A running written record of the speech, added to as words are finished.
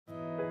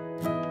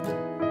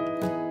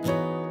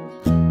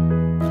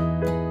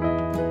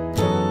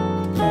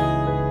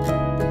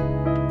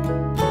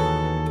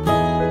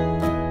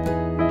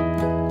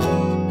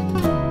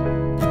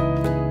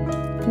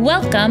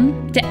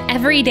Welcome to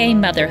Everyday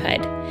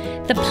Motherhood,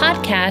 the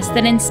podcast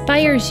that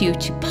inspires you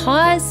to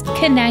pause,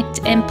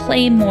 connect, and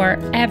play more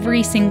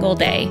every single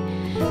day.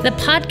 The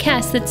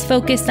podcast that's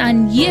focused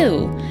on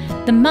you,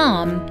 the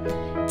mom,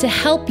 to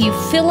help you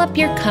fill up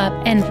your cup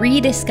and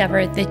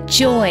rediscover the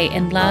joy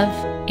and love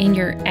in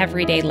your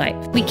everyday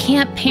life. We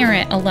can't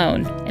parent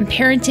alone, and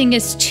parenting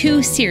is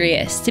too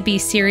serious to be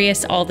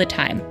serious all the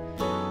time.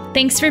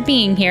 Thanks for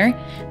being here.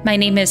 My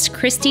name is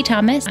Christy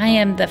Thomas. I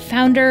am the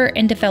founder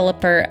and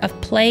developer of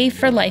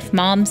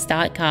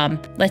PlayForLifeMoms.com.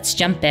 Let's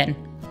jump in.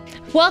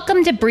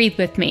 Welcome to Breathe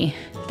With Me.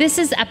 This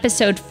is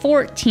episode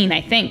 14,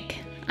 I think.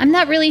 I'm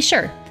not really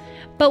sure.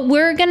 But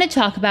we're going to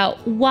talk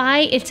about why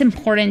it's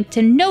important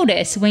to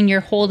notice when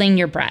you're holding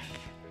your breath.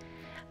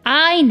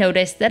 I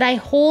notice that I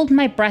hold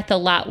my breath a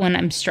lot when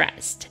I'm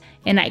stressed,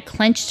 and I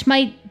clenched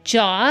my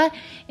jaw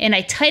and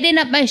I tighten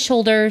up my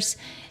shoulders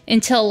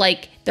until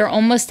they're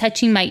almost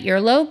touching my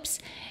earlobes,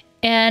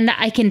 and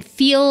I can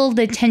feel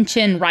the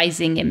tension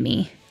rising in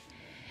me.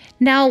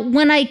 Now,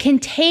 when I can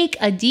take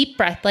a deep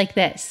breath like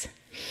this,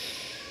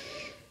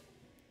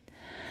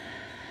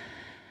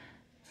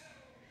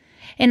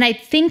 and I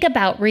think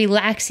about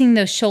relaxing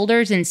those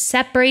shoulders and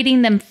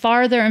separating them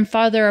farther and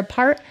farther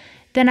apart,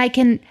 then I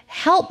can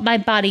help my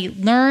body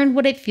learn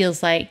what it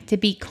feels like to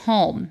be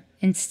calm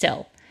and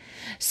still.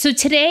 So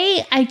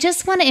today, I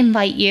just want to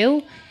invite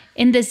you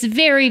in this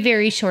very,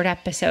 very short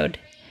episode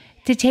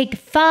to take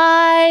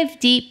 5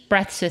 deep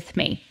breaths with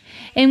me.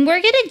 And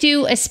we're going to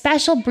do a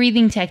special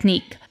breathing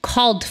technique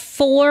called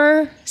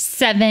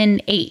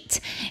 4-7-8.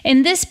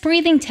 And this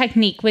breathing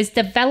technique was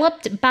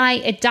developed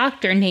by a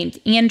doctor named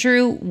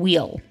Andrew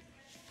Weil.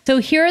 So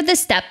here are the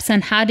steps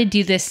on how to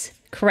do this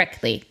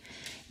correctly.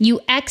 You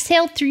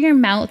exhale through your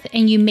mouth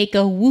and you make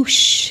a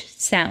whoosh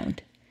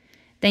sound.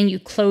 Then you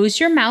close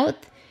your mouth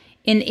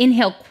and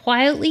inhale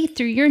quietly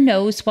through your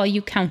nose while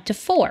you count to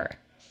 4.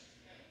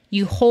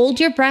 You hold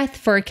your breath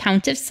for a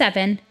count of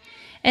 7,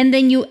 and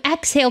then you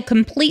exhale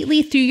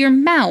completely through your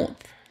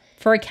mouth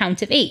for a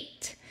count of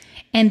 8.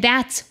 And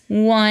that's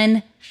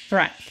 1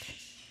 breath.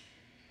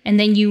 And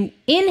then you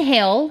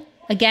inhale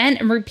again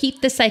and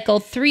repeat the cycle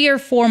 3 or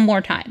 4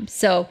 more times.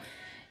 So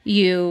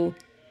you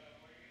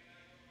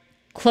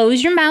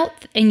close your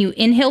mouth and you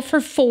inhale for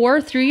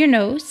 4 through your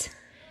nose.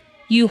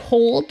 You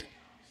hold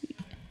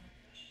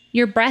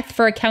your breath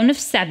for a count of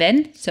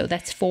 7. So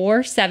that's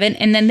 4, 7.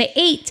 And then the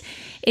 8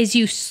 is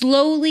you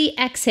slowly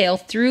exhale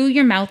through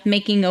your mouth,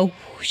 making a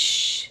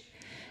whoosh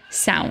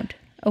sound.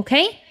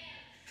 Okay?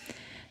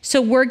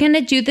 So we're going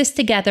to do this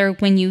together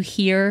when you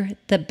hear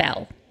the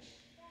bell.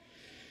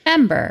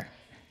 Remember,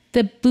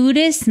 the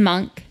Buddhist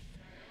monk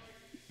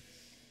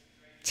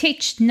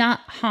Thich Nhat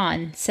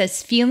Hanh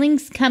says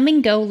feelings come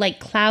and go like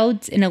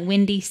clouds in a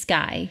windy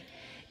sky.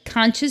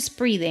 Conscious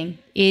breathing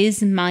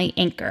is my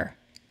anchor.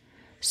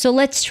 So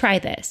let's try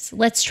this.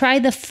 Let's try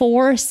the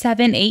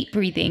 4-7-8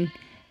 breathing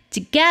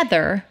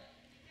together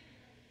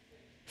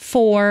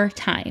 4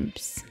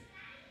 times.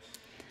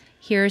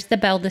 Here's the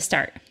bell to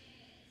start.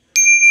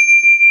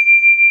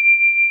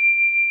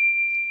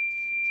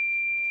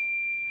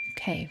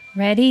 Okay,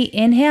 ready?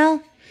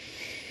 Inhale.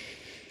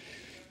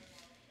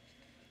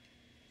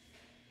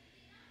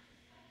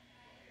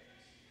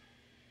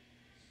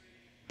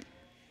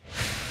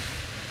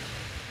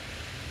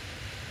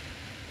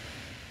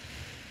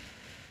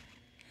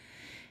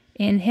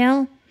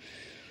 Inhale.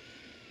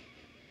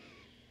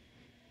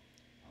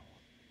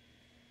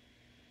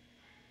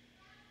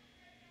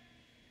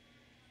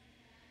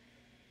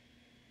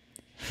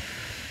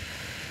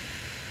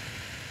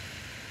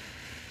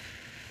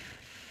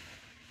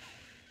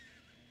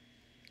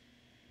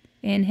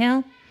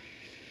 Inhale.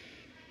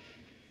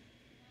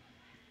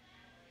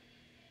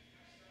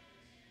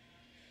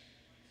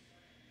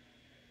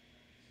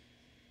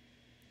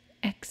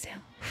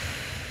 Exhale.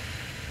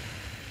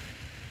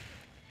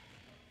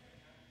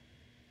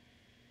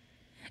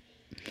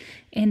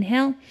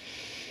 Inhale.